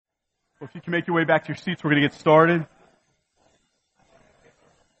Well, if you can make your way back to your seats, we're going to get started.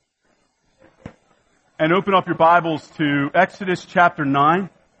 And open up your Bibles to Exodus chapter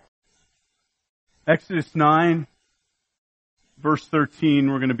 9. Exodus 9, verse 13,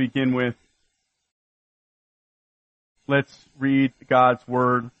 we're going to begin with. Let's read God's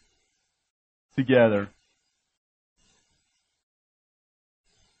Word together.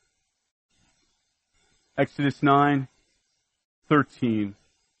 Exodus 9, 13.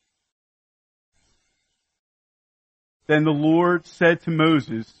 Then the Lord said to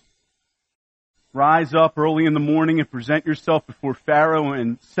Moses, "Rise up early in the morning and present yourself before Pharaoh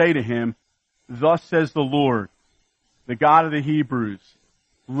and say to him, 'Thus says the Lord, the God of the Hebrews,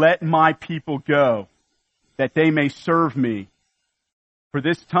 let my people go, that they may serve me. For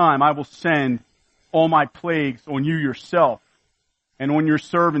this time I will send all my plagues on you yourself and on your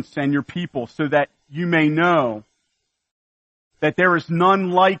servants and your people, so that you may know that there is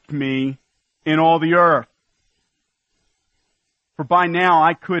none like me in all the earth. For by now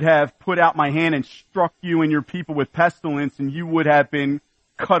I could have put out my hand and struck you and your people with pestilence, and you would have been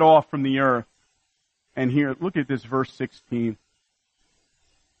cut off from the earth.'" And here, look at this verse 16.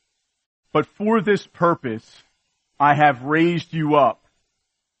 "But for this purpose I have raised you up,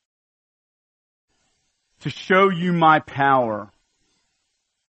 to show you my power,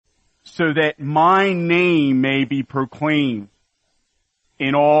 so that my name may be proclaimed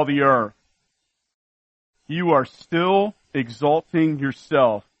in all the earth. You are still exalting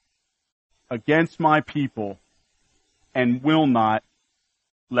yourself against my people and will not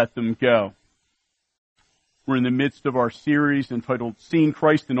let them go." We're in the midst of our series entitled Seeing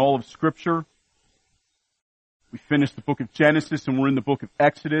Christ in All of Scripture. We finished the book of Genesis and we're in the book of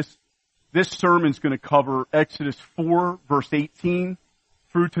Exodus. This sermon's going to cover Exodus 4, verse 18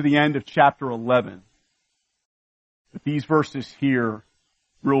 through to the end of chapter 11. But these verses here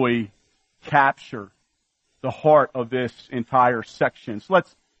really capture the heart of this entire section. So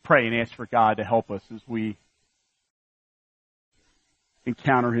let's pray and ask for God to help us as we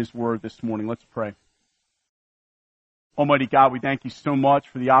encounter His Word this morning. Let's pray. Almighty God, we thank you so much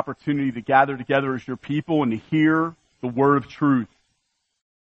for the opportunity to gather together as your people and to hear the Word of truth.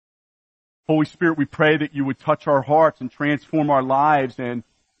 Holy Spirit, we pray that you would touch our hearts and transform our lives and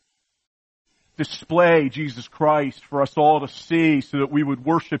display Jesus Christ for us all to see, so that we would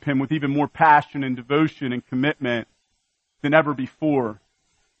worship Him with even more passion and devotion and commitment than ever before.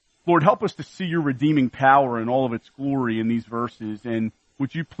 Lord, help us to see your redeeming power in all of its glory in these verses, and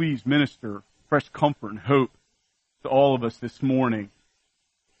would you please minister fresh comfort and hope to all of us this morning.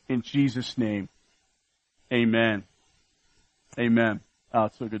 In Jesus' name, amen. Amen. Oh,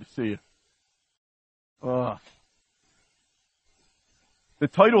 it's so good to see you. The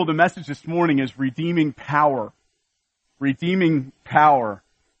title of the message this morning is Redeeming Power. Redeeming Power.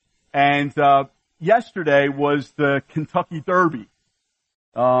 And yesterday was the Kentucky Derby.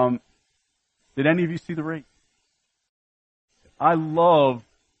 Did any of you see the race? I love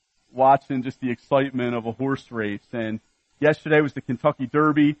watching just the excitement of a horse race. And yesterday was the Kentucky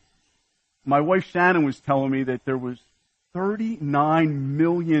Derby. My wife Shannon was telling me that there was $39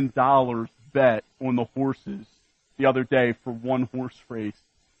 million bet on the horses the other day for one horse race.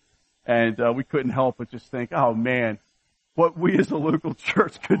 And we couldn't help but just think, oh man, what we as a local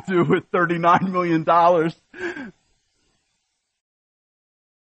church could do with $39 million. But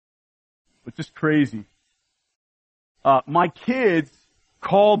just crazy. My kids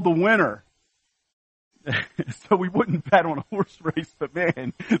called the winner. So we wouldn't bet on a horse race, but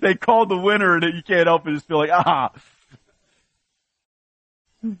man, they called the winner, and you can't help but just feel like,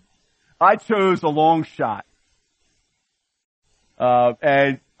 I chose a long shot.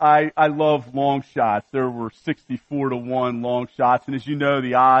 And I love long shots. There were 64-1 long shots. And as you know,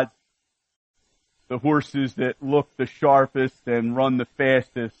 the odds, the horses that look the sharpest and run the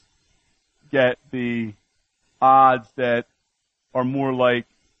fastest get the odds that are more like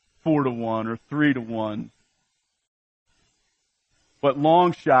 4-1 or 3-1. But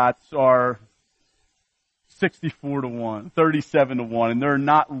long shots are 64-1, 37-1, and they're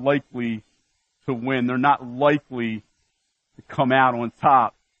not likely to win. They're not likely to come out on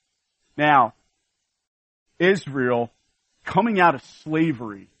top. Now, Israel, coming out of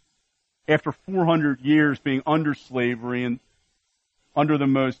slavery, after 400 years being under slavery and under the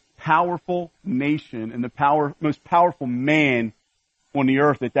most powerful nation and the most powerful man on the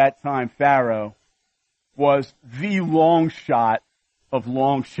earth at that time, Pharaoh, was the long shot of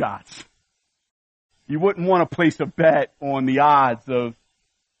long shots. You wouldn't want to place a bet on the odds of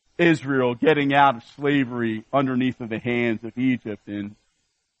Israel getting out of slavery underneath of the hands of Egypt and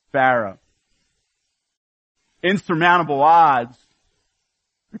Pharaoh. Insurmountable odds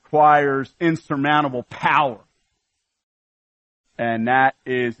requires insurmountable power. And that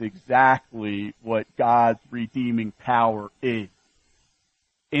is exactly what God's redeeming power is.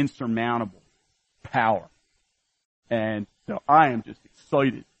 Insurmountable power. And so I am just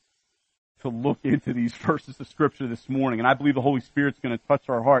excited to look into these verses of Scripture this morning. And I believe the Holy Spirit's going to touch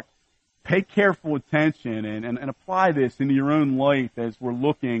our heart. Pay careful attention and apply this into your own life as we're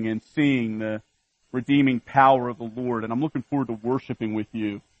looking and seeing the redeeming power of the Lord. And I'm looking forward to worshiping with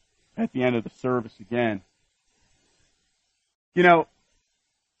you at the end of the service again. You know,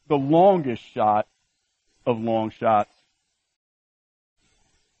 the longest shot of long shots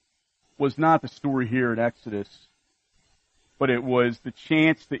was not the story here in Exodus, but it was the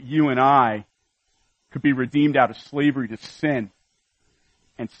chance that you and I could be redeemed out of slavery to sin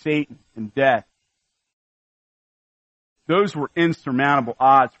and Satan and death. Those were insurmountable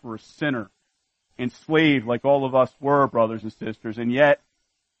odds for a sinner, enslaved like all of us were, brothers and sisters, and yet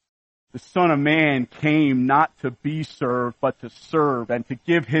the Son of Man came not to be served, but to serve and to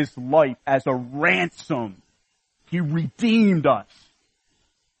give his life as a ransom. He redeemed us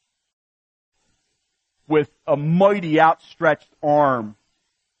with a mighty outstretched arm.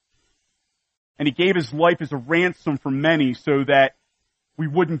 And he gave his life as a ransom for many so that we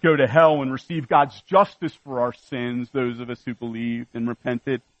wouldn't go to hell and receive God's justice for our sins, those of us who believed and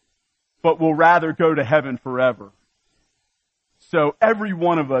repented, but will rather go to heaven forever. So every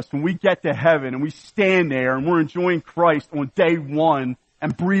one of us, when we get to heaven and we stand there and we're enjoying Christ on day one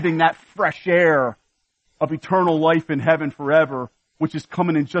and breathing that fresh air of eternal life in heaven forever, which is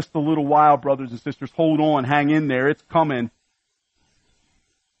coming in just a little while, brothers and sisters, hold on, hang in there, it's coming.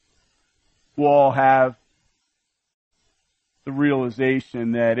 We'll all have the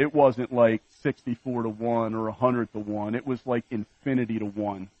realization that it wasn't like 64 to 1 or 100 to 1. It was like infinity to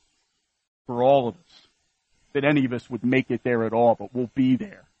 1 for all of us. That any of us would make it there at all, but we'll be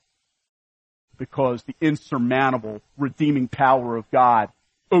there. Because the insurmountable redeeming power of God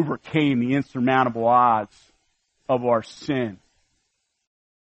overcame the insurmountable odds of our sin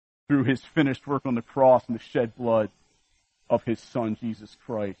through his finished work on the cross and the shed blood of his Son, Jesus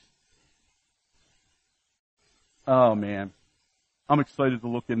Christ. Oh, man. I'm excited to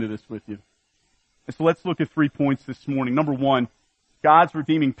look into this with you. And so let's look at 3 points this morning. Number one, God's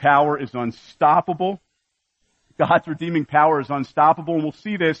redeeming power is unstoppable. God's redeeming power is unstoppable. And we'll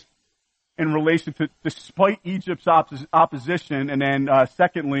see this in relation to despite Egypt's opposition, and then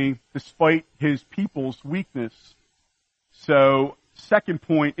secondly, despite his people's weakness. So, second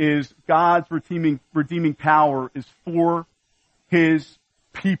point is God's redeeming power is for his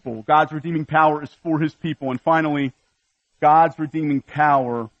people. God's redeeming power is for his people. And finally, God's redeeming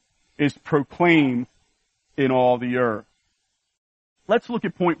power is proclaimed in all the earth. Let's look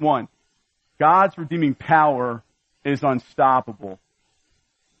at point one. God's redeeming power is unstoppable.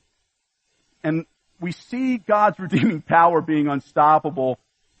 And we see God's redeeming power being unstoppable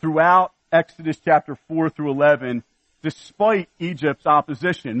throughout Exodus chapter 4 through 11, despite Egypt's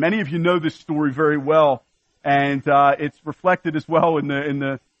opposition. Many of you know this story very well, and it's reflected as well in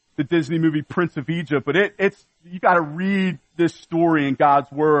the Disney movie Prince of Egypt. But it's you got to read this story in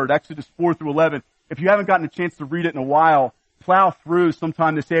God's Word, Exodus 4 through 11. If you haven't gotten a chance to read it in a while, plow through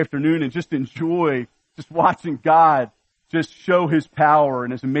sometime this afternoon and just enjoy just watching God just show his power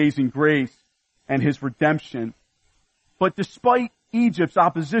and his amazing grace and his redemption. But despite Egypt's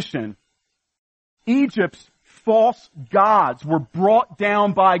opposition, Egypt's false gods were brought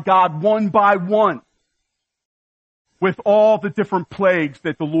down by God one by one with all the different plagues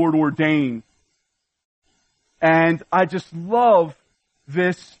that the Lord ordained. And I just love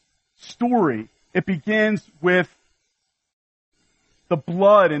this story. It begins with the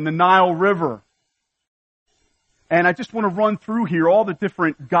blood in the Nile River. And I just want to run through here all the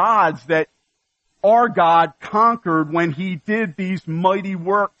different gods that our God conquered when he did these mighty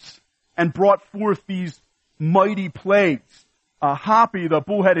works and brought forth these mighty plagues. Hapi, the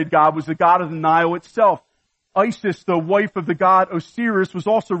bull-headed god, was the god of the Nile itself. Isis, the wife of the god Osiris, was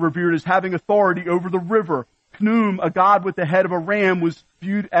also revered as having authority over the river. Khnum, a god with the head of a ram, was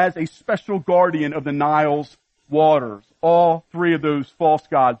viewed as a special guardian of the Nile's waters. All three of those false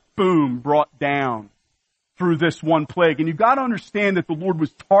gods, boom, brought down through this one plague. And you've got to understand that the Lord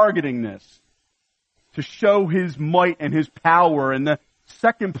was targeting this to show his might and his power. And the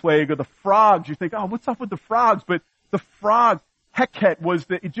second plague of the frogs, you think, oh, what's up with the frogs? But the frogs, Heket was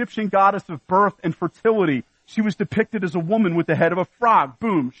the Egyptian goddess of birth and fertility. She was depicted as a woman with the head of a frog.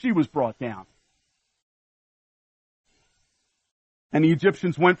 Boom, she was brought down. And the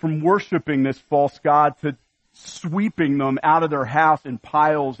Egyptians went from worshiping this false god to sweeping them out of their house in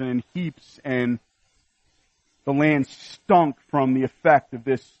piles and in heaps and The land stunk from the effect of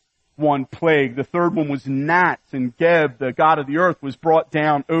this one plague. The third one was gnats, and Geb, the god of the earth, was brought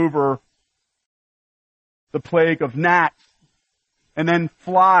down over the plague of gnats. And then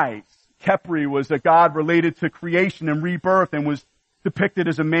flies. Khepri was a god related to creation and rebirth and was depicted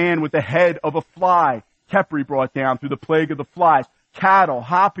as a man with the head of a fly. Khepri brought down through the plague of the flies. Cattle,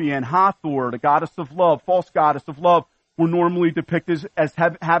 Hapi and Hathor, the goddess of love, false goddess of love, were normally depicted as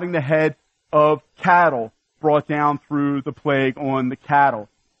having the head of cattle, brought down through the plague on the cattle.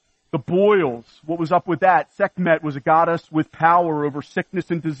 The boils, what was up with that? Sekhmet was a goddess with power over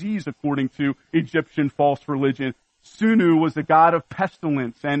sickness and disease according to Egyptian false religion. Sunu was the god of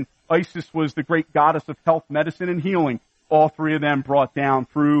pestilence, and Isis was the great goddess of health, medicine, and healing. All three of them brought down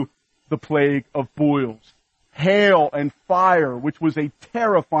through the plague of boils. Hail and fire, which was a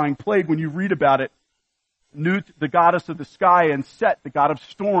terrifying plague when you read about it. Nut, the goddess of the sky, and Set, the god of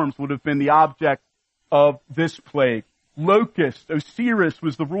storms, would have been the object of this plague. Locust, Osiris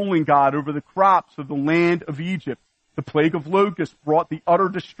was the ruling god over the crops of the land of Egypt. The plague of locusts brought the utter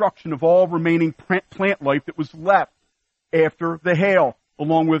destruction of all remaining plant life that was left after the hail,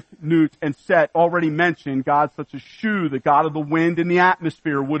 along with Nut and Set. Already mentioned, gods such as Shu, the god of the wind and the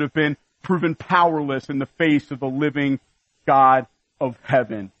atmosphere, would have been proven powerless in the face of the living God of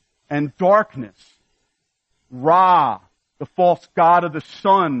heaven. And darkness, Ra, the false god of the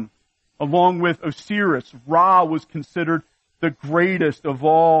sun, along with Osiris. Ra was considered the greatest of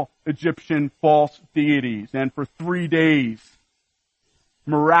all Egyptian false deities. And for 3 days,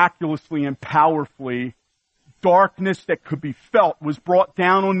 miraculously and powerfully, darkness that could be felt was brought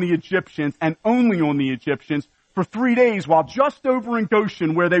down on the Egyptians, and only on the Egyptians, for 3 days, while just over in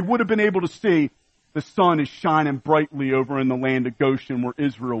Goshen, where they would have been able to see, the sun is shining brightly over in the land of Goshen where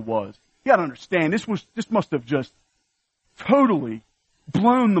Israel was. You gotta understand, this must have just totally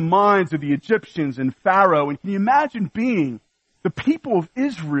blown the minds of the Egyptians and Pharaoh. And can you imagine being the people of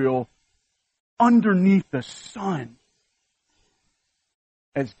Israel underneath the sun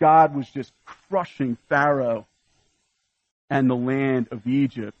as God was just crushing Pharaoh and the land of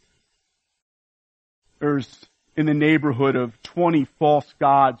Egypt? There's in the neighborhood of 20 false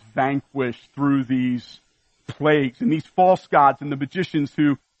gods vanquished through these plagues. And these false gods and the magicians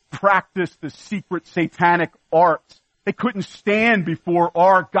who practiced the secret satanic arts, they couldn't stand before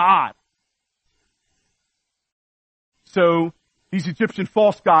our God. So these Egyptian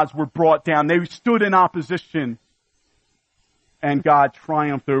false gods were brought down. They stood in opposition, and God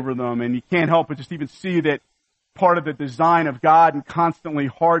triumphed over them. And you can't help but just even see that part of the design of God in constantly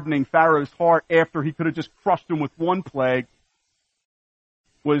hardening Pharaoh's heart after he could have just crushed him with one plague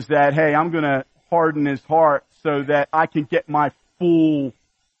was that, hey, I'm going to harden his heart so that I can get my full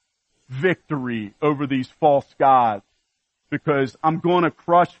victory over these false gods. Because I'm going to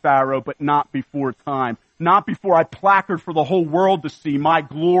crush Pharaoh, but not before time. Not before I placard for the whole world to see my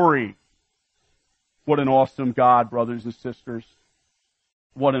glory. What an awesome God, brothers and sisters.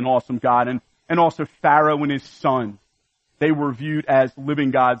 What an awesome God. And also Pharaoh and his sons. They were viewed as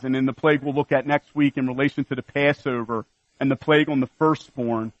living gods. And in the plague we'll look at next week in relation to the Passover and the plague on the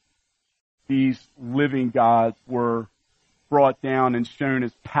firstborn, these living gods were brought down and shown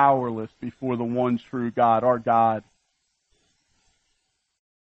as powerless before the one true God, our God,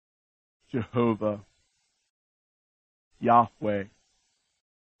 Jehovah, Yahweh,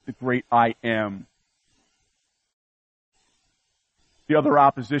 the great I Am. The other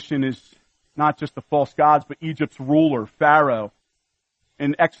opposition is not just the false gods, but Egypt's ruler, Pharaoh.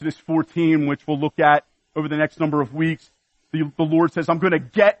 In Exodus 14, which we'll look at over the next number of weeks, the Lord says, I'm going to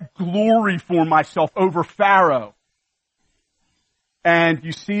get glory for myself over Pharaoh. And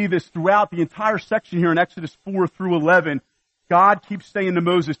you see this throughout the entire section here in Exodus 4 through 11. God keeps saying to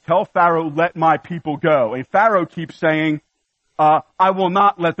Moses, tell Pharaoh, let my people go. And Pharaoh keeps saying, I will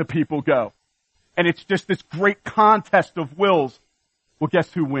not let the people go. And it's just this great contest of wills. Well,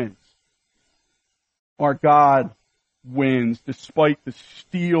 guess who wins? Our God wins despite the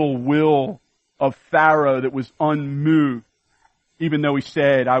steel will of Pharaoh that was unmoved. Even though he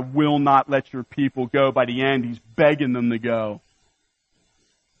said, I will not let your people go. By the end, he's begging them to go.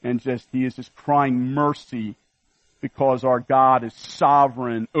 And he is just crying mercy because our God is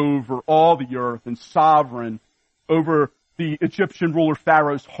sovereign over all the earth and sovereign over the Egyptian ruler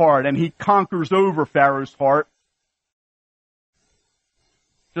Pharaoh's heart. And he conquers over Pharaoh's heart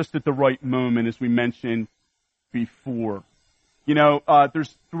just at the right moment, as we mentioned before. You know,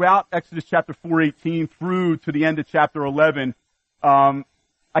 there's throughout Exodus chapter 4:18 through to the end of chapter 11,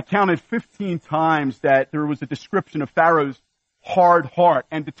 I counted 15 times that there was a description of Pharaoh's hard heart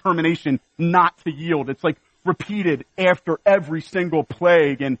and determination not to yield. It's like repeated after every single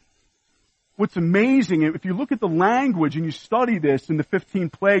plague. And what's amazing, if you look at the language and you study this in the 15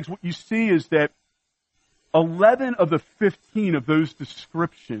 plagues, what you see is that 11 of the 15 of those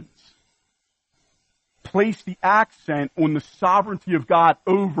descriptions place the accent on the sovereignty of God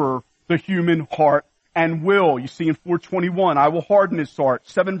over the human heart and will. You see in 4:21, I will harden his heart.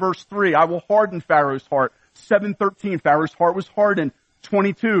 7 verse 3, I will harden Pharaoh's heart. 7:13, Pharaoh's heart was hardened.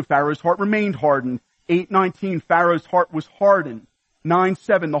 22, Pharaoh's heart remained hardened. 8:19, Pharaoh's heart was hardened.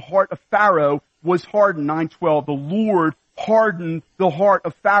 9:7, the heart of Pharaoh was hardened. 9:12, the Lord hardened the heart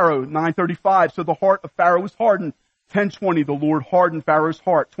of Pharaoh. 9:35, so the heart of Pharaoh was hardened. 10:20, the Lord hardened Pharaoh's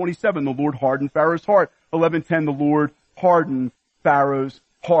heart. 27, the Lord hardened Pharaoh's heart. 11:10, the Lord hardened Pharaoh's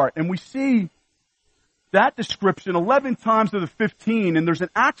heart. And we see that description 11 times of the 15, and there's an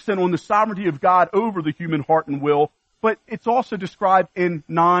accent on the sovereignty of God over the human heart and will, but it's also described in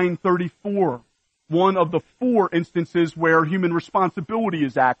 9:34, one of the 4 instances where human responsibility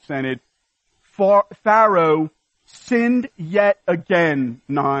is accented. Pharaoh sinned yet again,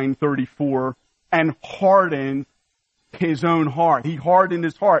 9:34, and hardened his own heart. He hardened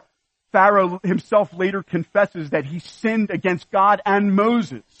his heart. Pharaoh himself later confesses that he sinned against God and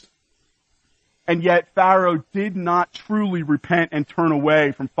Moses. And yet Pharaoh did not truly repent and turn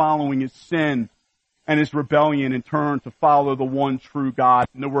away from following his sin and his rebellion and turn to follow the one true God.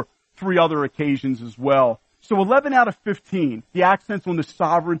 And there were 3 other occasions as well. So 11 out of 15, the accents on the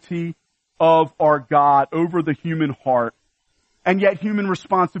sovereignty of our God over the human heart. And yet human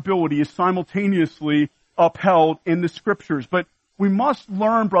responsibility is simultaneously upheld in the scriptures. But we must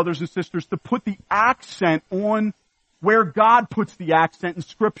learn, brothers and sisters, to put the accent on where God puts the accent in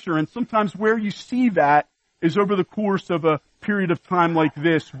Scripture. And sometimes where you see that is over the course of a period of time like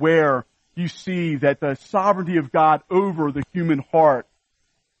this, where you see that the sovereignty of God over the human heart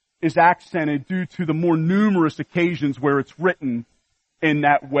is accented due to the more numerous occasions where it's written in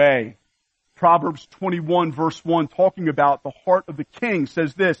that way. Proverbs 21 verse 1, talking about the heart of the king,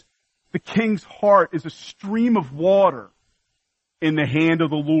 says this: the king's heart is a stream of water in the hand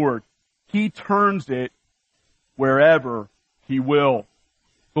of the Lord. He turns it wherever he will.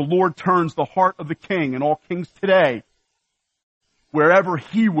 The Lord turns the heart of the king and all kings today wherever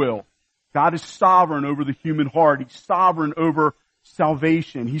he will. God is sovereign over the human heart. He's sovereign over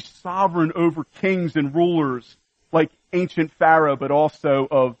salvation. He's sovereign over kings and rulers like ancient Pharaoh, but also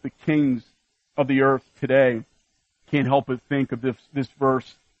of the kings of the earth today. Can't help but think of this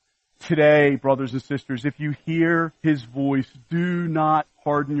verse. Today, brothers and sisters, if you hear his voice, do not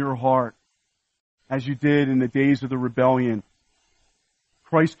harden your heart as you did in the days of the rebellion.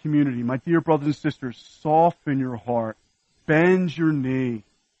 Christ community, my dear brothers and sisters, soften your heart. Bend your knee.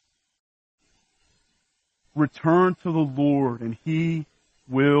 Return to the Lord and he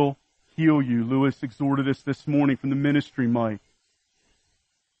will heal you. Lewis exhorted us this morning from the ministry mic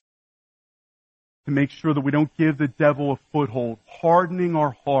to make sure that we don't give the devil a foothold. Hardening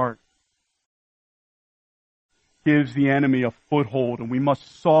our heart gives the enemy a foothold, and we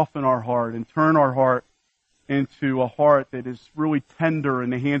must soften our heart and turn our heart into a heart that is really tender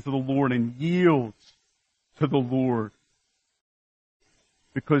in the hands of the Lord and yields to the Lord.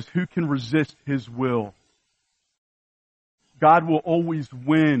 Because who can resist his will? God will always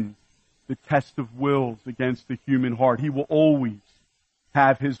win the test of wills against the human heart. He will always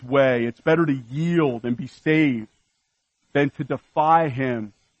have his way. It's better to yield and be saved than to defy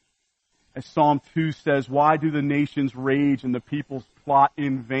him. As Psalm 2 says, why do the nations rage and the peoples plot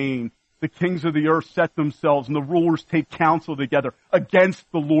in vain? The kings of the earth set themselves and the rulers take counsel together against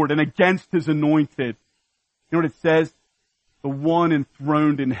the Lord and against his anointed. You know what it says? The one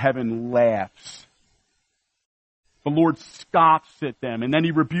enthroned in heaven laughs. The Lord scoffs at them, and then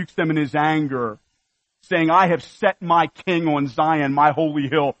he rebukes them in his anger, saying, I have set my king on Zion, my holy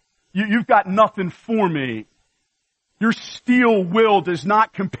hill. You've got nothing for me. Your steel will does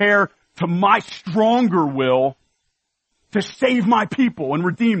not compare to my stronger will to save my people and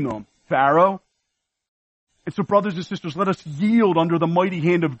redeem them, Pharaoh. And so, brothers and sisters, let us yield under the mighty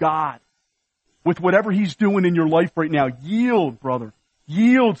hand of God with whatever he's doing in your life right now. Yield, brother.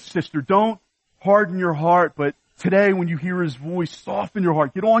 Yield, sister. Don't harden your heart, but today when you hear his voice, soften your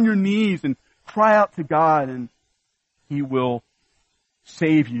heart. Get on your knees and cry out to God, and he will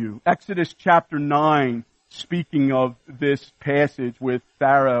save you. Exodus chapter 9, speaking of this passage with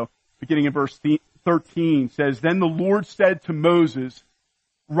Pharaoh, beginning in verse 13, says, Then the Lord said to Moses,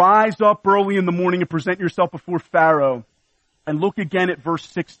 Rise up early in the morning and present yourself before Pharaoh. And look again at verse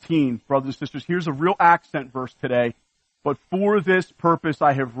 16, brothers and sisters. Here's a real accent verse today. But for this purpose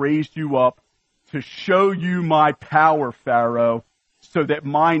I have raised you up, to show you my power, Pharaoh, so that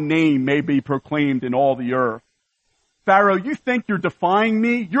my name may be proclaimed in all the earth. Pharaoh, you think you're defying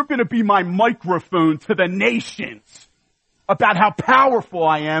me? You're going to be my microphone to the nations about how powerful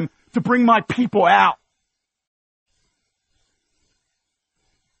I am to bring my people out.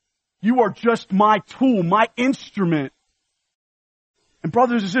 You are just my tool, my instrument. And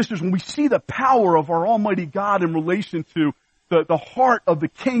brothers and sisters, when we see the power of our Almighty God in relation to the heart of the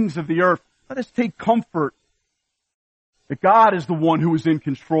kings of the earth, let us take comfort that God is the one who is in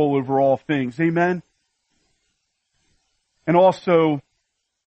control over all things. Amen? And also,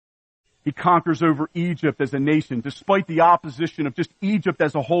 He conquers over Egypt as a nation. Despite the opposition of just Egypt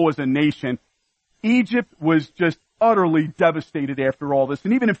as a whole as a nation, Egypt was just utterly devastated after all this.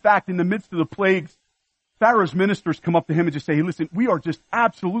 And even in fact, in the midst of the plagues, Pharaoh's ministers come up to him and just say, hey, listen, we are just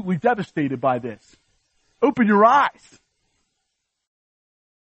absolutely devastated by this. Open your eyes.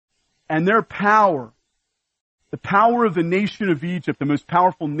 And their power, the power of the nation of Egypt, the most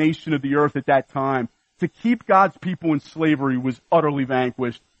powerful nation of the earth at that time, to keep God's people in slavery was utterly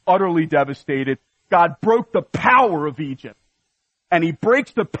vanquished, utterly devastated. God broke the power of Egypt. And He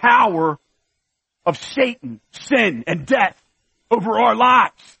breaks the power of Satan, sin, and death over our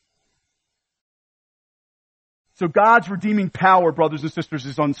lives. So God's redeeming power, brothers and sisters,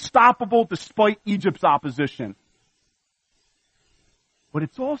 is unstoppable despite Egypt's opposition. But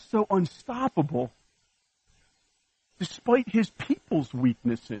it's also unstoppable despite His people's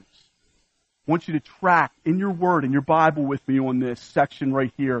weaknesses. I want you to track in your word, in your Bible with me on this section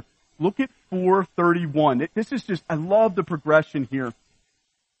right here. Look at 4:31. This is just, I love the progression here.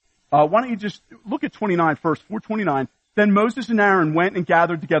 Why don't you just look at 29 first, 4:29. Then Moses and Aaron went and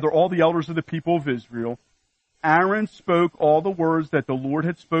gathered together all the elders of the people of Israel. Aaron spoke all the words that the Lord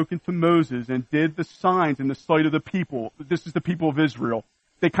had spoken to Moses and did the signs in the sight of the people. This is the people of Israel.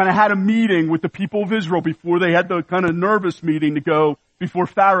 They kind of had a meeting with the people of Israel before they had the kind of nervous meeting to go before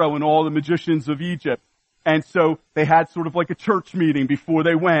Pharaoh and all the magicians of Egypt. And so they had sort of like a church meeting before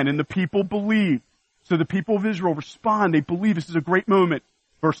they went, and the people believed. So the people of Israel respond. They believe this is a great moment.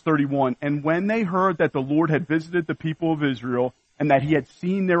 Verse 31, and when they heard that the Lord had visited the people of Israel and that He had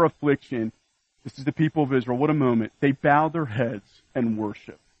seen their affliction, this is the people of Israel. What a moment. They bowed their heads and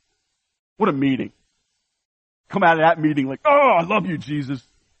worshiped. What a meeting. Come out of that meeting like, oh, I love you, Jesus.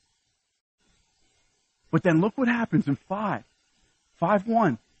 But then look what happens in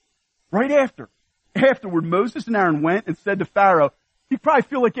 5:1. Right afterward, Moses and Aaron went and said to Pharaoh, you probably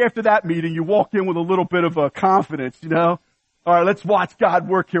feel like after that meeting, you walk in with a little bit of a confidence, you know? All right, let's watch God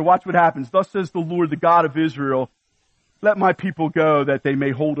work here. Watch what happens. Thus says the Lord, the God of Israel, let my people go that they may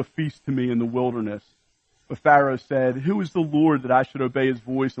hold a feast to me in the wilderness. But Pharaoh said, who is the Lord that I should obey His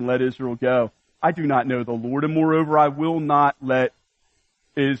voice and let Israel go? I do not know the Lord, and moreover, I will not let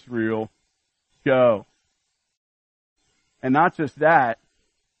Israel go. And not just that,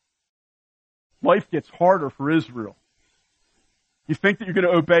 life gets harder for Israel. You think that you're going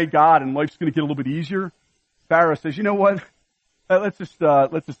to obey God and life's going to get a little bit easier? Pharaoh says, you know what? Let's just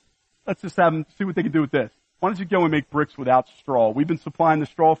have them see what they can do with this. Why don't you go and make bricks without straw? We've been supplying the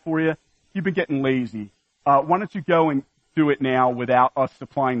straw for you. You've been getting lazy. Why don't you go and do it now without us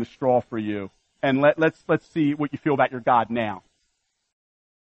supplying the straw for you? And let's see what you feel about your God now.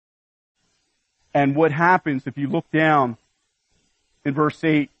 And what happens if you look down in verse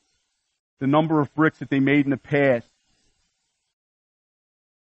 8, the number of bricks that they made in the past,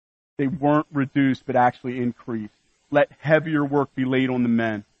 they weren't reduced but actually increased. Let heavier work be laid on the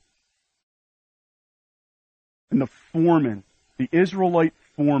men. And the foremen, the Israelite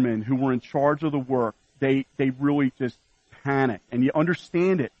foremen who were in charge of the work, they really just panic. And you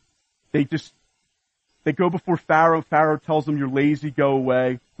understand it. They go before Pharaoh. Pharaoh tells them, you're lazy, go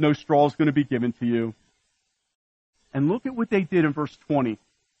away. No straw is going to be given to you. And look at what they did in verse 20.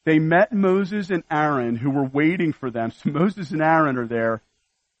 They met Moses and Aaron who were waiting for them. So Moses and Aaron are there.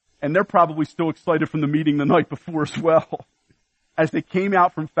 And they're probably still excited from the meeting the night before as well. As they came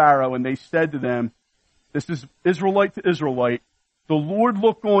out from Pharaoh and they said to them, this is Israelite to Israelite, the Lord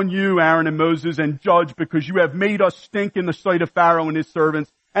look on you, Aaron and Moses, and judge because you have made us stink in the sight of Pharaoh and his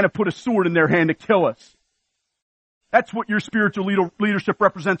servants and have put a sword in their hand to kill us. That's what your spiritual leadership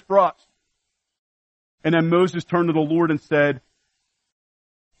represents for us. And then Moses turned to the Lord and said,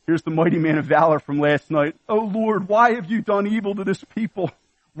 here's the mighty man of valor from last night. Oh Lord, why have you done evil to this people?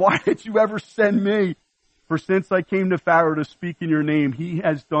 Why did you ever send me? For since I came to Pharaoh to speak in your name, he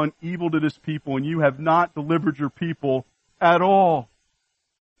has done evil to this people, and you have not delivered your people at all.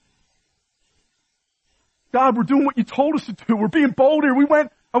 God, we're doing what you told us to do. We're being bold here.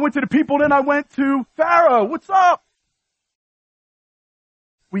 I went to the people, then I went to Pharaoh. What's up?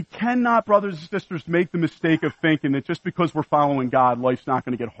 We cannot, brothers and sisters, make the mistake of thinking that just because we're following God, life's not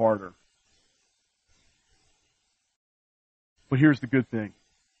going to get harder. But here's the good thing.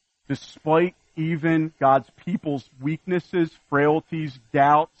 Despite even God's people's weaknesses, frailties,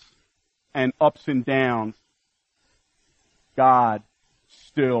 doubts, and ups and downs, God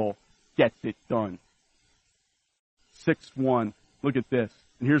still gets it done. 6:1. Look at this.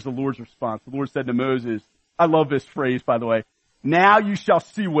 And here's the Lord's response. The Lord said to Moses, I love this phrase, by the way. Now you shall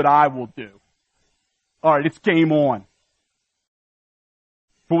see what I will do. All right, it's game on.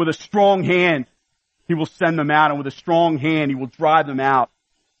 For with a strong hand, he will send them out, and with a strong hand, he will drive them out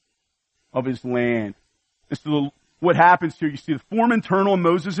of his land. And so what happens here, you see the foreman turn on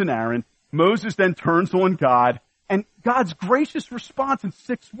Moses and Aaron. Moses then turns on God. And God's gracious response in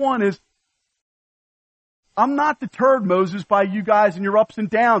 6:1 is, I'm not deterred, Moses, by you guys and your ups and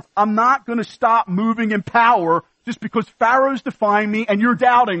downs. I'm not going to stop moving in power just because Pharaoh's defying me and you're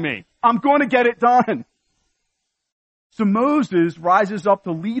doubting me. I'm going to get it done. So Moses rises up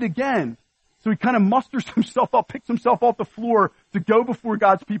to lead again. So he kind of musters himself up, picks himself off the floor to go before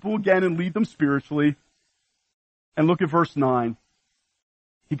God's people again and lead them spiritually. And look at verse 9.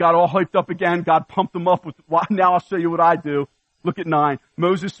 He got all hyped up again. God pumped him up with, well, now I'll show you what I do. Look at 9.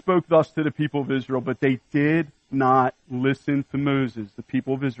 Moses spoke thus to the people of Israel, but they did not listen to Moses. The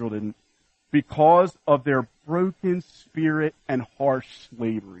people of Israel didn't. Because of their broken spirit and harsh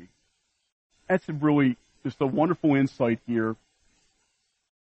slavery. That's really just a wonderful insight here.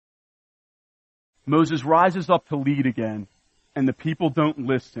 Moses rises up to lead again, and the people don't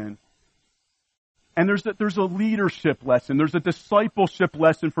listen. And there's a leadership lesson. There's a discipleship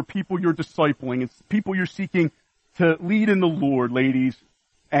lesson for people you're discipling. It's people you're seeking to lead in the Lord, ladies,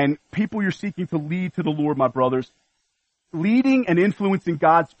 and people you're seeking to lead to the Lord, my brothers. Leading and influencing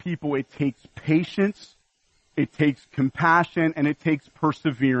God's people, it takes patience, it takes compassion, and it takes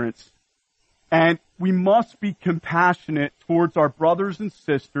perseverance. And we must be compassionate towards our brothers and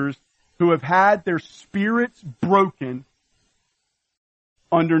sisters who have had their spirits broken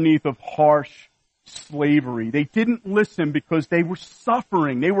underneath of harsh slavery. They didn't listen because they were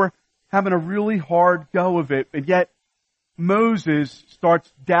suffering. They were having a really hard go of it. And yet Moses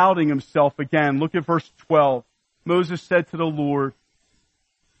starts doubting himself again. Look at verse 12. Moses said to the Lord,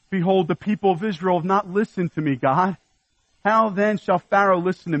 behold, the people of Israel have not listened to me, God. How then shall Pharaoh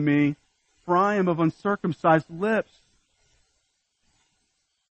listen to me? For I am of uncircumcised lips.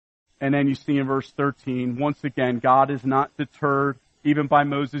 And then you see in verse 13, once again, God is not deterred even by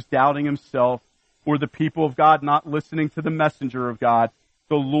Moses doubting himself or the people of God not listening to the messenger of God.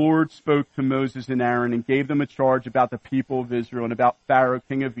 The Lord spoke to Moses and Aaron and gave them a charge about the people of Israel and about Pharaoh,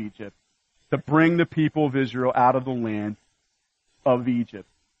 king of Egypt, to bring the people of Israel out of the land of Egypt.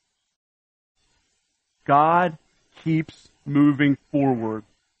 God keeps moving forward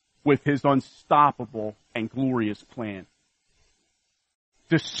with his unstoppable and glorious plan.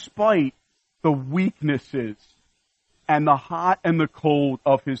 Despite the weaknesses and the hot and the cold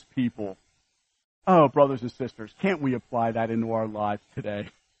of his people. Oh, brothers and sisters, can't we apply that into our lives today?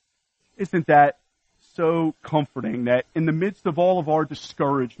 Isn't that so comforting that in the midst of all of our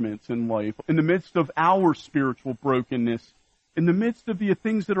discouragements in life, in the midst of our spiritual brokenness, in the midst of the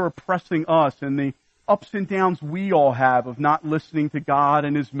things that are oppressing us and the ups and downs we all have of not listening to God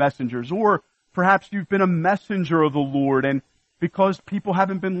and his messengers, or perhaps you've been a messenger of the Lord and because people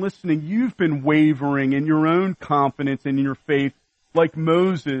haven't been listening, you've been wavering in your own confidence and in your faith like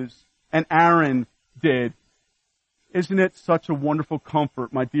Moses and Aaron did. Isn't it such a wonderful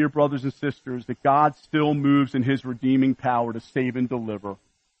comfort, my dear brothers and sisters, that God still moves in his redeeming power to save and deliver,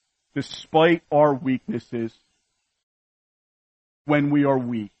 despite our weaknesses. When we are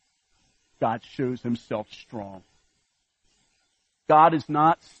weak, God shows himself strong. God has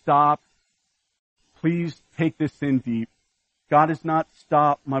not stopped. Please take this in deep. God has not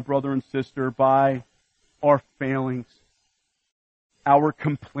stopped, my brother and sister, by our failings, our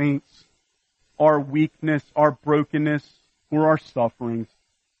complaints, our weakness, our brokenness, or our sufferings.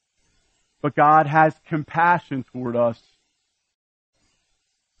 But God has compassion toward us.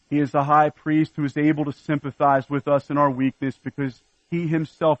 He is the high priest who is able to sympathize with us in our weakness because he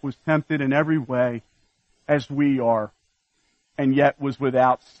himself was tempted in every way as we are, and yet was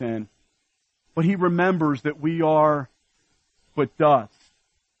without sin. But he remembers that we are but dust.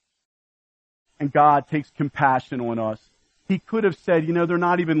 And God takes compassion on us. He could have said, they're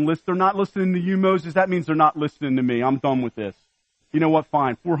not listening to you, Moses. That means they're not listening to me. I'm done with this. You know what?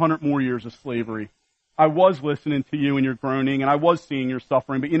 Fine. 400 more years of slavery. I was listening to you and your groaning, and I was seeing your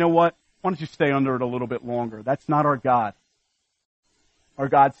suffering, but you know what? Why don't you stay under it a little bit longer? That's not our God. Our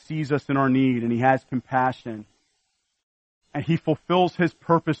God sees us in our need, and he has compassion. And he fulfills his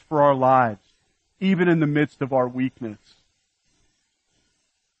purpose for our lives, even in the midst of our weakness.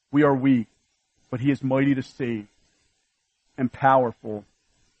 We are weak, but he is mighty to save. and powerful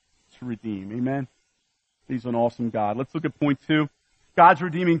to redeem. Amen? He's an awesome God. Let's look at point 2. God's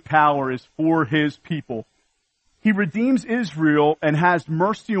redeeming power is for His people. He redeems Israel and has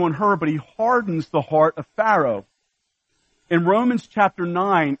mercy on her, but He hardens the heart of Pharaoh. In Romans chapter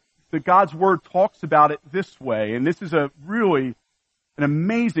 9, God's Word talks about it this way, and this is really an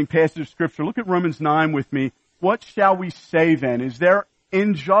amazing passage of Scripture. Look at Romans 9 with me. What shall we say then? Is there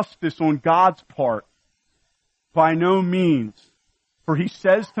injustice on God's part? By no means. For He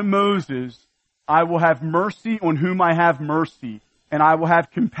says to Moses, I will have mercy on whom I have mercy, and I will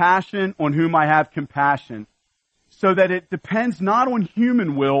have compassion on whom I have compassion. So that it depends not on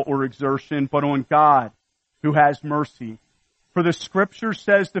human will or exertion, but on God who has mercy. For the Scripture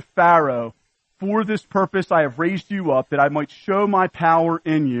says to Pharaoh, for this purpose I have raised you up, that I might show my power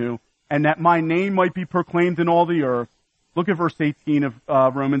in you, and that my name might be proclaimed in all the earth. Look at verse 18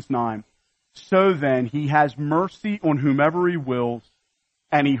 of Romans 9. So then, He has mercy on whomever He wills,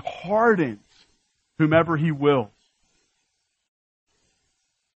 and He hardens whomever He wills.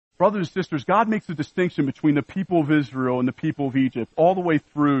 Brothers and sisters, God makes a distinction between the people of Israel and the people of Egypt, all the way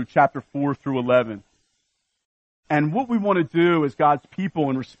through chapter 4 through 11. And what we want to do as God's people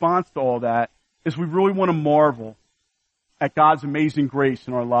in response to all that is we really want to marvel at God's amazing grace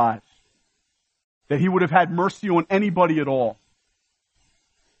in our lives. That He would have had mercy on anybody at all.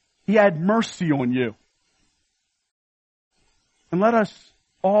 He had mercy on you. And let us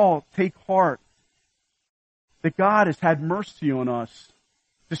all take heart that God has had mercy on us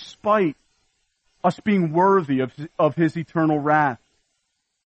despite us being worthy of His eternal wrath.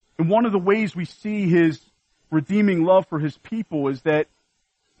 And one of the ways we see His redeeming love for His people is that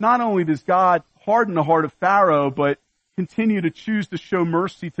not only does God harden the heart of Pharaoh, but continue to choose to show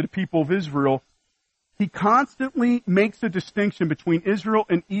mercy to the people of Israel, He constantly makes a distinction between Israel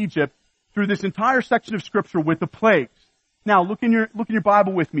and Egypt through this entire section of Scripture with the plagues. Now, look in your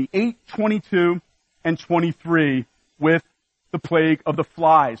Bible with me, 8:22 and 23 with the plague of the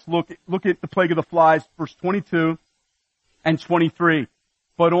flies. Look at the plague of the flies, verse 22 and 23.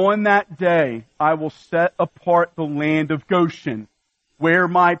 But on that day I will set apart the land of Goshen, where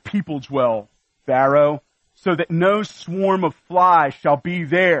my people dwell, Pharaoh, so that no swarm of flies shall be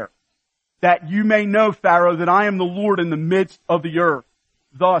there. That you may know, Pharaoh, that I am the Lord in the midst of the earth.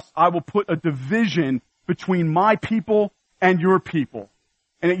 Thus I will put a division between my people and your people.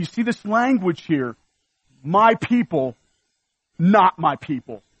 And you see this language here, my people, not my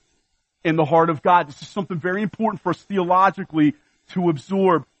people, in the heart of God. This is something very important for us theologically to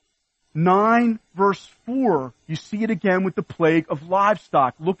absorb. 9 verse 4, you see it again with the plague of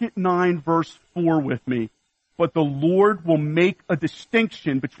livestock. Look at 9 verse 4 with me. But the Lord will make a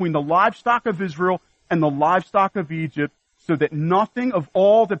distinction between the livestock of Israel and the livestock of Egypt, so that nothing of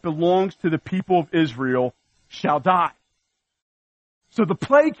all that belongs to the people of Israel shall die. So the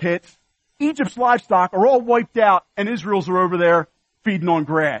plague hits, Egypt's livestock are all wiped out, and Israel's are over there feeding on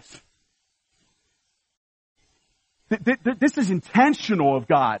grass. This is intentional of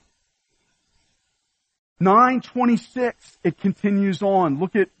God. 9:26, it continues on.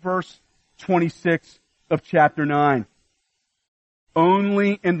 Look at verse 26 of chapter 9.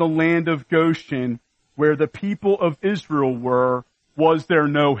 Only in the land of Goshen, where the people of Israel were, was there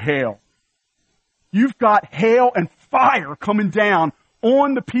no hail. You've got hail and fire coming down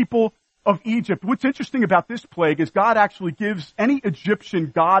on the people of Egypt. What's interesting about this plague is God actually gives any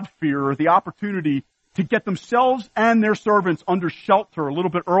Egyptian God-fearer the opportunity to get themselves and their servants under shelter a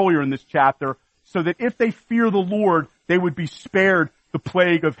little bit earlier in this chapter, so that if they fear the Lord, they would be spared the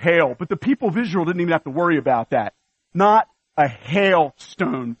plague of hail. But the people of Israel didn't even have to worry about that. Not a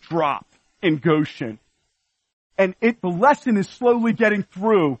hailstone dropped in Goshen. And the lesson is slowly getting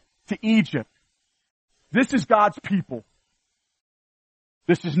through to Egypt. This is God's people.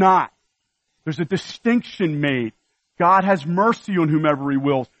 This is not. There's a distinction made. God has mercy on whomever He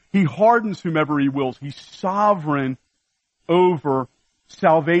wills. He hardens whomever He wills. He's sovereign over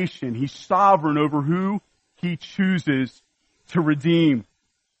salvation. He's sovereign over who He chooses to redeem.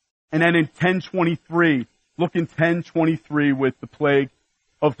 And then in 10:23, look in 10:23 with the plague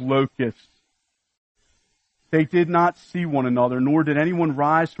of locusts. They did not see one another, nor did anyone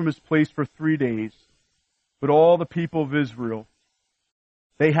rise from his place for 3 days. But all the people of Israel,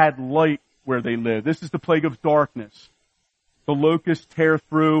 they had light where they lived. This is the plague of darkness. The locusts tear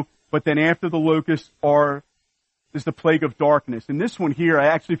through, but then after the locusts is the plague of darkness. And this one here,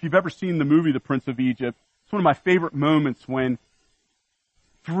 actually, if you've ever seen the movie The Prince of Egypt, it's one of my favorite moments when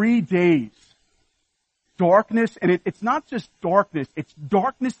 3 days, darkness, and it's not just darkness, it's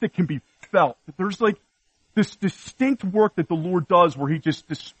darkness that can be felt. There's like this distinct work that the Lord does where He just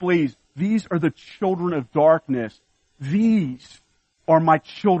displays, these are the children of darkness. These are my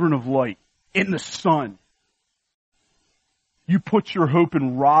children of light in the sun. You put your hope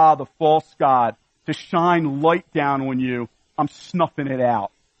in Ra, the false god, to shine light down on you. I'm snuffing it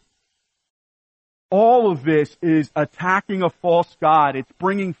out. All of this is attacking a false god. It's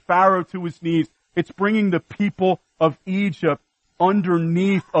bringing Pharaoh to his knees. It's bringing the people of Egypt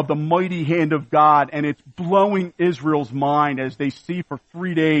underneath of the mighty hand of God, and it's blowing Israel's mind as they see for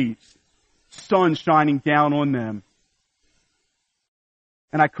 3 days sun shining down on them.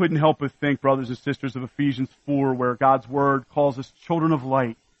 And I couldn't help but think, brothers and sisters, of Ephesians 4, where God's Word calls us children of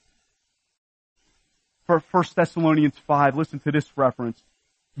light. For 1 Thessalonians 5, listen to this reference.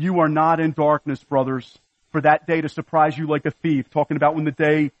 You are not in darkness, brothers, for that day to surprise you like a thief. Talking about when the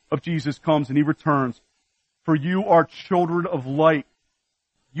day of Jesus comes and He returns. For you are children of light.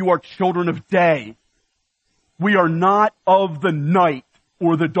 You are children of day. We are not of the night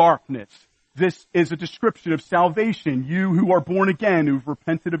or the darkness. This is a description of salvation. You who are born again, who've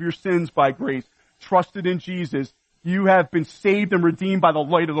repented of your sins by grace, trusted in Jesus, you have been saved and redeemed by the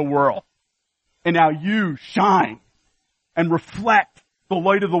light of the world. And now you shine and reflect the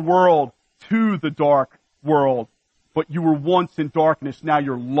light of the world to the dark world. But you were once in darkness, now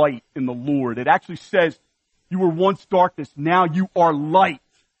you're light in the Lord. It actually says you were once darkness, now you are light.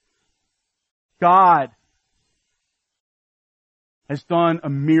 God has done a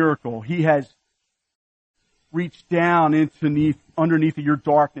miracle. He has reached down underneath of your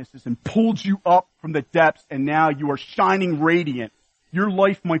darknesses and pulled you up from the depths, and now you are shining radiant. Your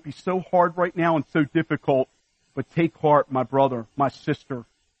life might be so hard right now and so difficult, but take heart, my brother, my sister.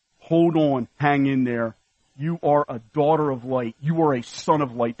 Hold on, hang in there. You are a daughter of light. You are a son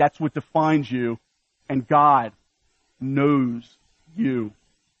of light. That's what defines you, and God knows you.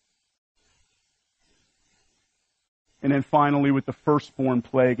 And then finally, with the firstborn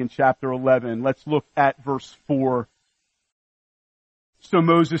plague in chapter 11, let's look at verse 4. So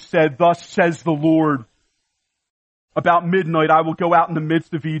Moses said, "Thus says the Lord, about midnight I will go out in the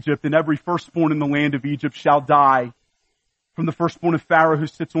midst of Egypt, and every firstborn in the land of Egypt shall die, from the firstborn of Pharaoh who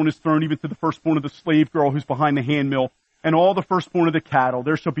sits on his throne, even to the firstborn of the slave girl who's behind the handmill, and all the firstborn of the cattle.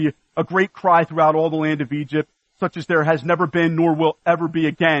 There shall be a great cry throughout all the land of Egypt, such as there has never been nor will ever be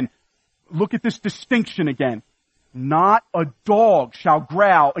again." Look at this distinction again. Not a dog shall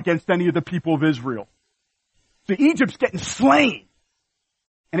growl against any of the people of Israel. So Egypt's getting slain.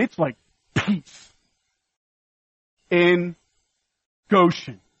 And it's like peace in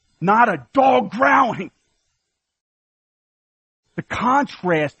Goshen. Not a dog growling. The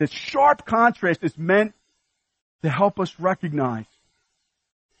contrast, this sharp contrast, is meant to help us recognize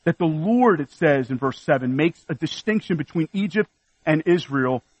that the Lord, it says in verse 7, makes a distinction between Egypt and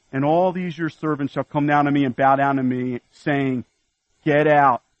Israel. And all these your servants shall come down to me and bow down to me, saying, "Get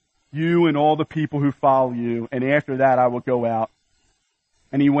out, you and all the people who follow you, and after that I will go out."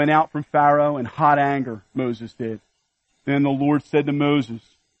 And he went out from Pharaoh in hot anger, Moses did. Then the Lord said to Moses,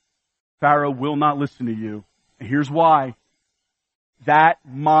 "Pharaoh will not listen to you. And here's why. That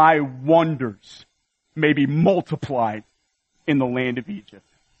my wonders may be multiplied in the land of Egypt."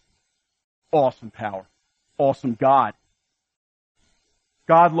 Awesome power. Awesome God.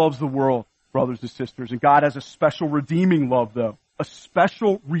 God loves the world, brothers and sisters, and God has a special redeeming love, though. A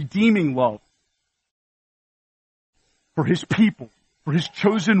special redeeming love for His people, for His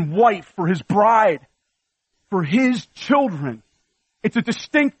chosen wife, for His bride, for His children. It's a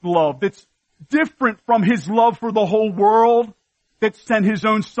distinct love that's different from His love for the whole world, that sent His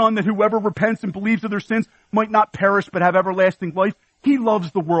own Son, that whoever repents and believes of their sins might not perish but have everlasting life. He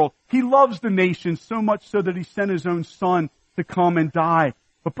loves the world. He loves the nations, so much so that He sent His own Son to come and die.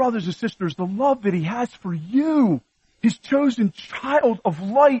 But brothers and sisters, the love that He has for you, His chosen child of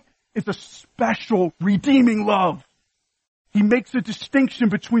light, is a special redeeming love. He makes a distinction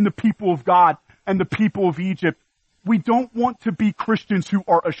between the people of God and the people of Egypt. We don't want to be Christians who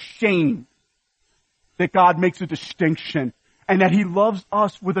are ashamed that God makes a distinction and that He loves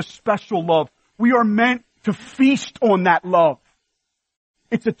us with a special love. We are meant to feast on that love.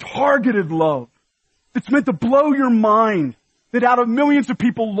 It's a targeted love. It's meant to blow your mind that out of millions of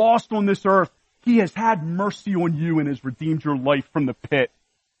people lost on this earth, He has had mercy on you and has redeemed your life from the pit.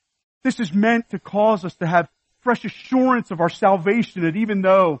 This is meant to cause us to have fresh assurance of our salvation, that even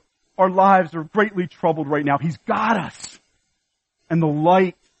though our lives are greatly troubled right now, He's got us. And the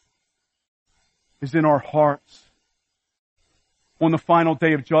light is in our hearts. On the final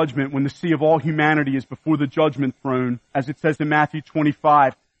day of judgment, when the sea of all humanity is before the judgment throne, as it says in Matthew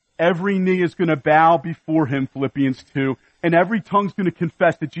 25, every knee is going to bow before Him, Philippians 2, and every tongue's going to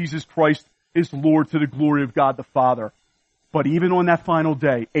confess that Jesus Christ is Lord to the glory of God the Father. But even on that final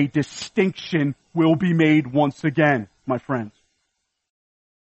day, a distinction will be made once again, my friends.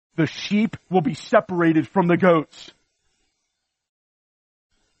 The sheep will be separated from the goats.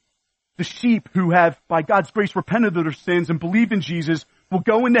 The sheep who have, by God's grace, repented of their sins and believed in Jesus will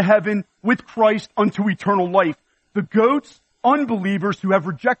go into heaven with Christ unto eternal life. The goats, unbelievers who have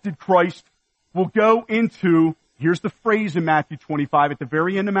rejected Christ, will go into, here's the phrase in Matthew 25, at the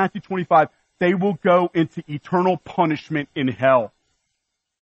very end of Matthew 25, they will go into eternal punishment in hell.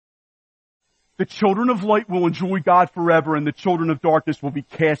 The children of light will enjoy God forever, and the children of darkness will be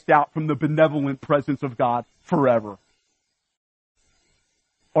cast out from the benevolent presence of God forever.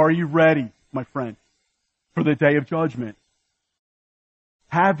 Are you ready, my friend, for the day of judgment?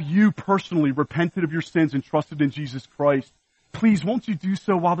 Have you personally repented of your sins and trusted in Jesus Christ? Please, won't you do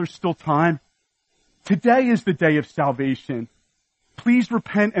so while there's still time? Today is the day of salvation. Please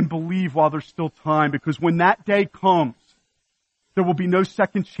repent and believe while there's still time, because when that day comes, there will be no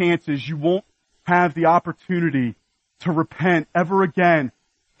second chances. You won't have the opportunity to repent ever again.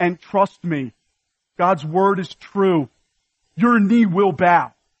 And trust me, God's word is true. Your knee will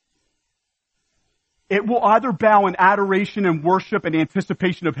bow. It will either bow in adoration and worship and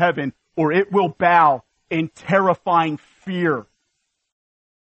anticipation of heaven, or it will bow in terrifying fear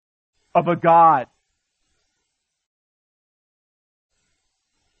of a God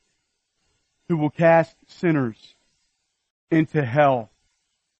who will cast sinners into hell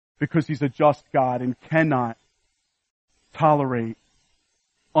because he's a just God and cannot tolerate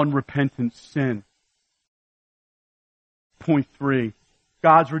unrepentant sin. Point 3.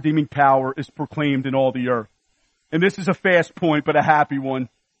 God's redeeming power is proclaimed in all the earth. And this is a fast point, but a happy one.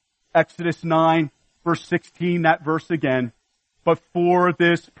 Exodus 9, verse 16, that verse again. But for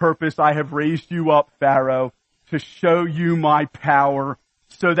this purpose I have raised you up, Pharaoh, to show you my power,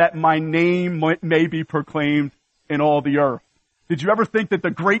 so that my name may be proclaimed in all the earth. Did you ever think that the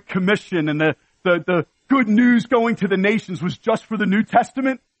Great Commission and the good news going to the nations was just for the New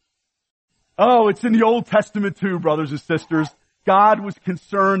Testament? Oh, it's in the Old Testament too, brothers and sisters. God was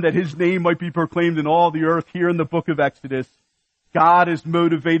concerned that his name might be proclaimed in all the earth here in the book of Exodus. God is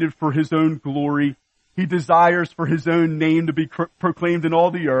motivated for his own glory. He desires for his own name to be proclaimed in all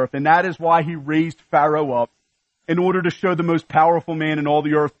the earth, and that is why he raised Pharaoh up, in order to show the most powerful man in all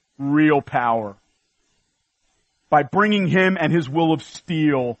the earth real power. By bringing him and his will of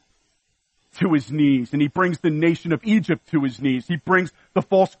steel to his knees. And he brings the nation of Egypt to his knees. He brings the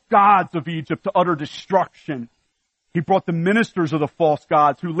false gods of Egypt to utter destruction. He brought the ministers of the false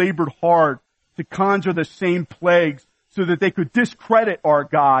gods who labored hard to conjure the same plagues so that they could discredit our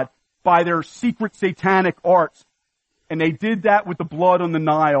God by their secret satanic arts. And they did that with the blood on the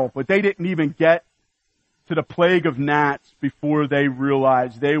Nile, but they didn't even get to the plague of gnats before they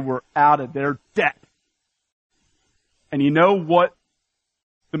realized they were out of their depth. And you know what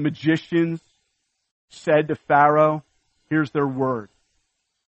the magicians said to Pharaoh? Here's their word.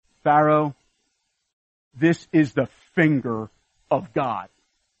 Pharaoh, this is the finger of God.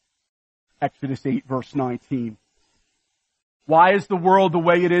 Exodus 8, verse 19. Why is the world the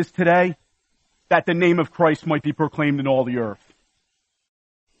way it is today? That the name of Christ might be proclaimed in all the earth.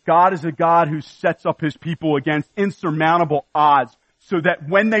 God is a God who sets up his people against insurmountable odds so that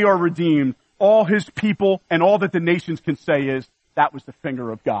when they are redeemed, all his people and all that the nations can say is, that was the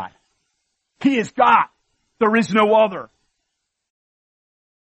finger of God. He is God. There is no other.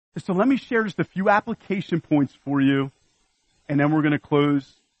 So let me share just a few application points for you, and then we're going to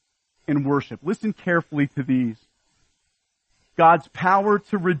close in worship. Listen carefully to these. God's power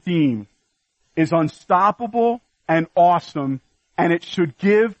to redeem is unstoppable and awesome, and it should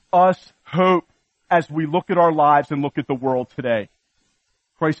give us hope as we look at our lives and look at the world today.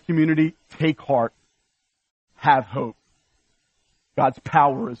 Christ community, take heart. Have hope. God's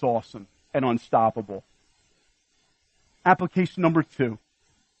power is awesome and unstoppable. Application number 2.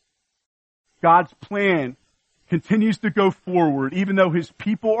 God's plan continues to go forward even though his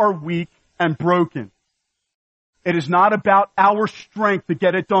people are weak and broken. It is not about our strength to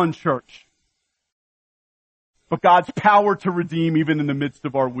get it done, church, but God's power to redeem even in the midst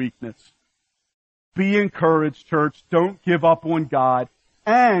of our weakness. Be encouraged, church. Don't give up on God.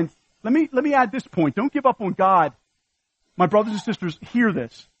 And let me add this point. Don't give up on God. My brothers and sisters, hear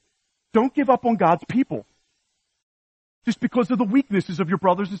this. Don't give up on God's people. Just because of the weaknesses of your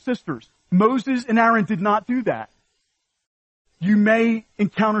brothers and sisters. Moses and Aaron did not do that. You may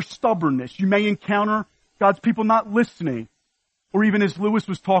encounter stubbornness. You may encounter God's people not listening. Or even as Lewis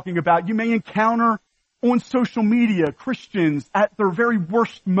was talking about, you may encounter on social media Christians at their very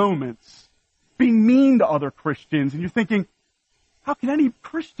worst moments being mean to other Christians. And you're thinking, how can any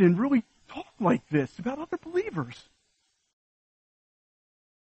Christian really talk like this about other believers?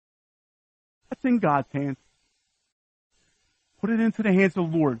 That's in God's hands. Put it into the hands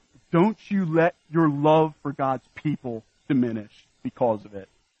of the Lord. Don't you let your love for God's people diminish because of it.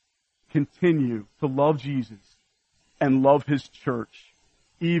 Continue to love Jesus and love His church,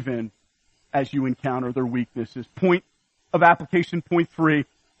 even as you encounter their weaknesses. Point of application, point 3.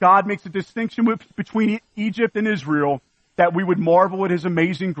 God makes a distinction between Egypt and Israel, that we would marvel at His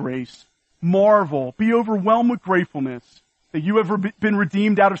amazing grace. Marvel, be overwhelmed with gratefulness that you have been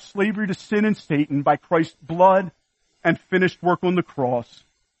redeemed out of slavery to sin and Satan by Christ's blood and finished work on the cross.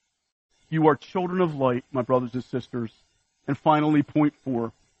 You are children of light, my brothers and sisters. And finally, point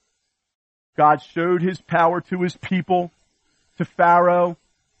 4. God showed His power to His people, to Pharaoh,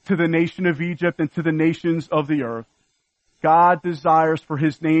 to the nation of Egypt, and to the nations of the earth. God desires for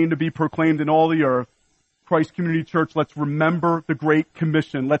His name to be proclaimed in all the earth. Christ Community Church, let's remember the Great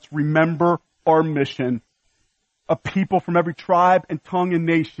Commission. Let's remember our mission. A people from every tribe and tongue and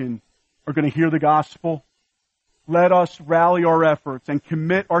nation are going to hear the gospel. Let us rally our efforts and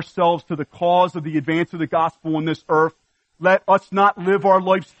commit ourselves to the cause of the advance of the gospel on this earth. Let us not live our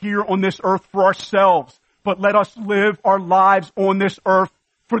lives here on this earth for ourselves, but let us live our lives on this earth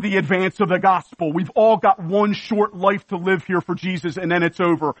for the advance of the gospel. We've all got one short life to live here for Jesus, and then it's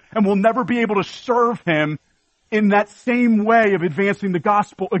over. And we'll never be able to serve Him in that same way of advancing the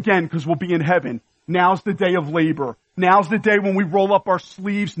gospel again, because we'll be in heaven. Now's the day of labor. Now's the day when we roll up our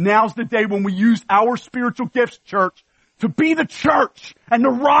sleeves. Now's the day when we use our spiritual gifts, church, to be the church and to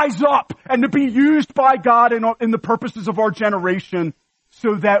rise up and to be used by God in the purposes of our generation,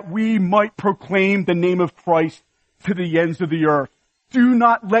 so that we might proclaim the name of Christ to the ends of the earth. Do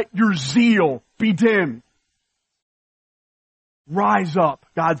not let your zeal be dimmed. Rise up.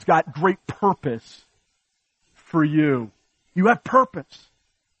 God's got great purpose for you. You have purpose.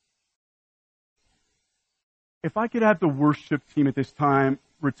 If I could have the worship team at this time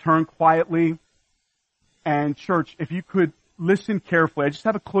return quietly, and church, if you could listen carefully. I just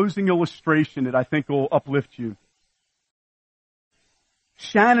have a closing illustration that I think will uplift you.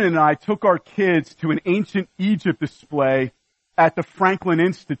 Shannon and I took our kids to an ancient Egypt display at the Franklin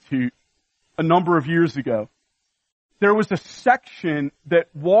Institute a number of years ago. There was a section that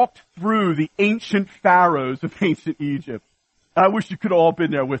walked through the ancient pharaohs of ancient Egypt. I wish you could have all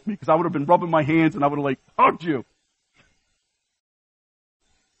been there with me, because I would have been rubbing my hands and I would have hugged you.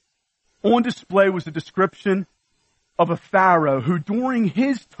 On display was a description of a pharaoh who, during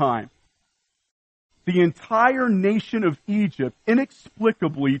his time, the entire nation of Egypt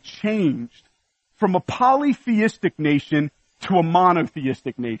inexplicably changed from a polytheistic nation to a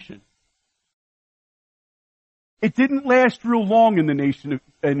monotheistic nation. It didn't last real long in the nation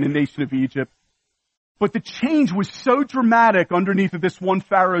of Egypt, but the change was so dramatic underneath of this one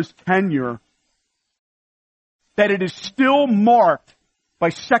pharaoh's tenure that it is still marked by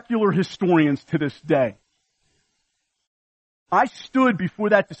secular historians to this day. I stood before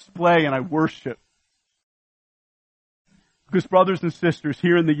that display and I worshiped. Because brothers and sisters,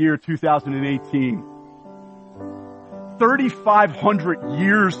 here in the year 2018, 3,500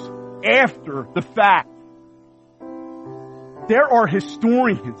 years after the fact, there are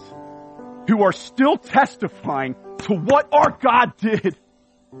historians who are still testifying to what our God did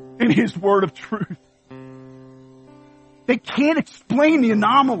in His word of truth. They can't explain the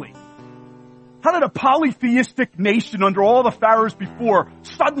anomaly. How did a polytheistic nation under all the pharaohs before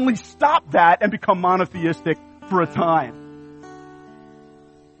suddenly stop that and become monotheistic for a time?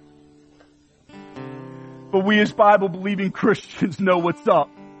 But we as Bible-believing Christians know what's up.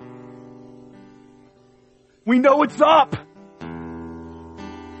 We know what's up.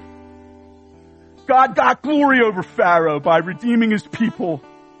 God got glory over Pharaoh by redeeming His people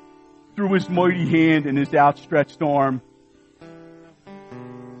through His mighty hand and His outstretched arm.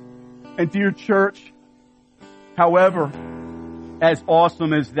 And dear church, however, as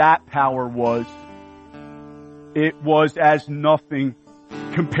awesome as that power was, it was as nothing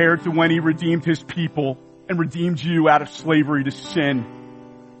compared to when He redeemed His people and redeemed you out of slavery to sin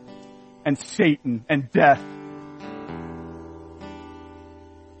and Satan and death.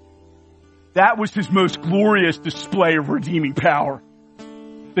 That was His most glorious display of redeeming power.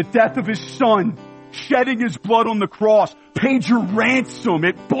 The death of His Son, shedding His blood on the cross, paid your ransom.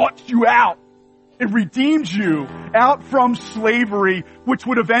 It bought you out. It redeemed you out from slavery, which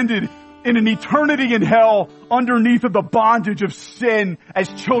would have ended in an eternity in hell underneath of the bondage of sin as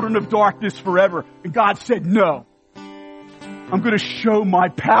children of darkness forever. And God said, no. I'm going to show my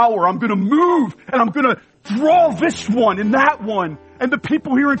power. I'm going to move and I'm going to draw this one and that one. And the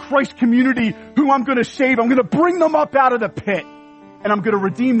people here in Christ Community who I'm going to save, I'm going to bring them up out of the pit and I'm going to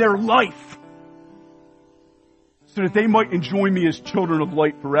redeem their life so that they might enjoy me as children of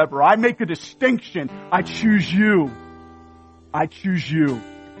light forever. I make a distinction. I choose you. I choose you.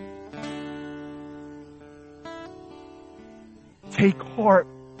 Take heart.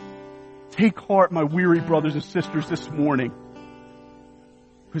 Take heart, my weary brothers and sisters, this morning.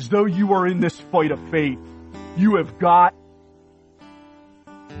 Because though you are in this fight of faith, you have got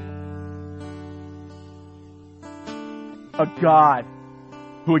a God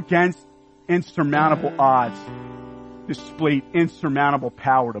who, against insurmountable odds, displayed insurmountable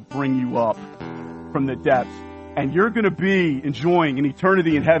power to bring you up from the depths. And you're going to be enjoying an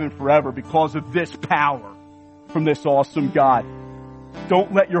eternity in heaven forever because of this power from this awesome God.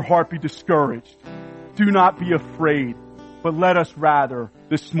 Don't let your heart be discouraged. Do not be afraid. But let us rather,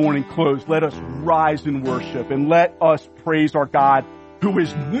 this morning close, let us rise in worship and let us praise our God who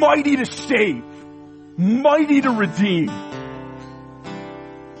is mighty to save, mighty to redeem,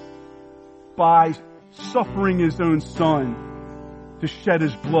 by suffering His own Son to shed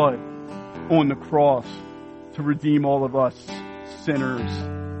His blood on the cross to redeem all of us sinners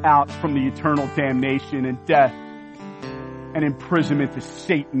out from the eternal damnation and death and imprisonment to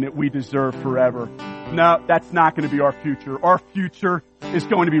Satan that we deserve forever. No, that's not going to be our future. Our future is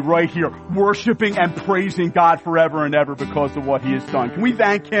going to be right here, worshiping and praising God forever and ever because of what He has done. Can we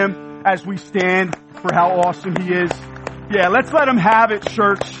thank Him as we stand for how awesome He is? Yeah, let's let Him have it,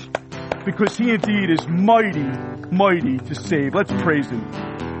 church, because He indeed is mighty, mighty to save. Let's praise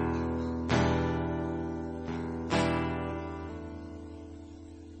Him.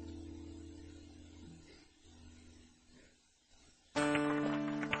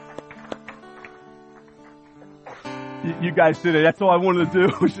 You guys did it. That's all I wanted to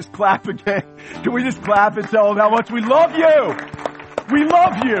do was just clap again. Can we just clap and tell Him how much we love you? We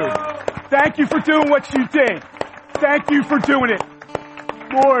love you. Thank you for doing what you did. Thank you for doing it.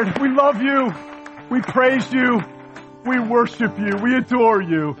 Lord, we love you. We praise you. We worship you. We adore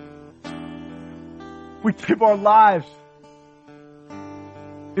you. We give our lives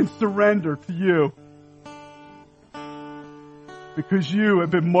in surrender to you because you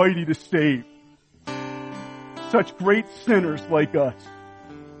have been mighty to save such great sinners like us.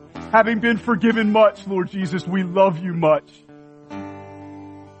 Having been forgiven much, Lord Jesus, we love you much.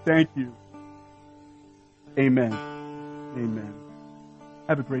 Thank you. Amen. Amen.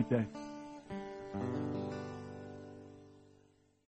 Have a great day.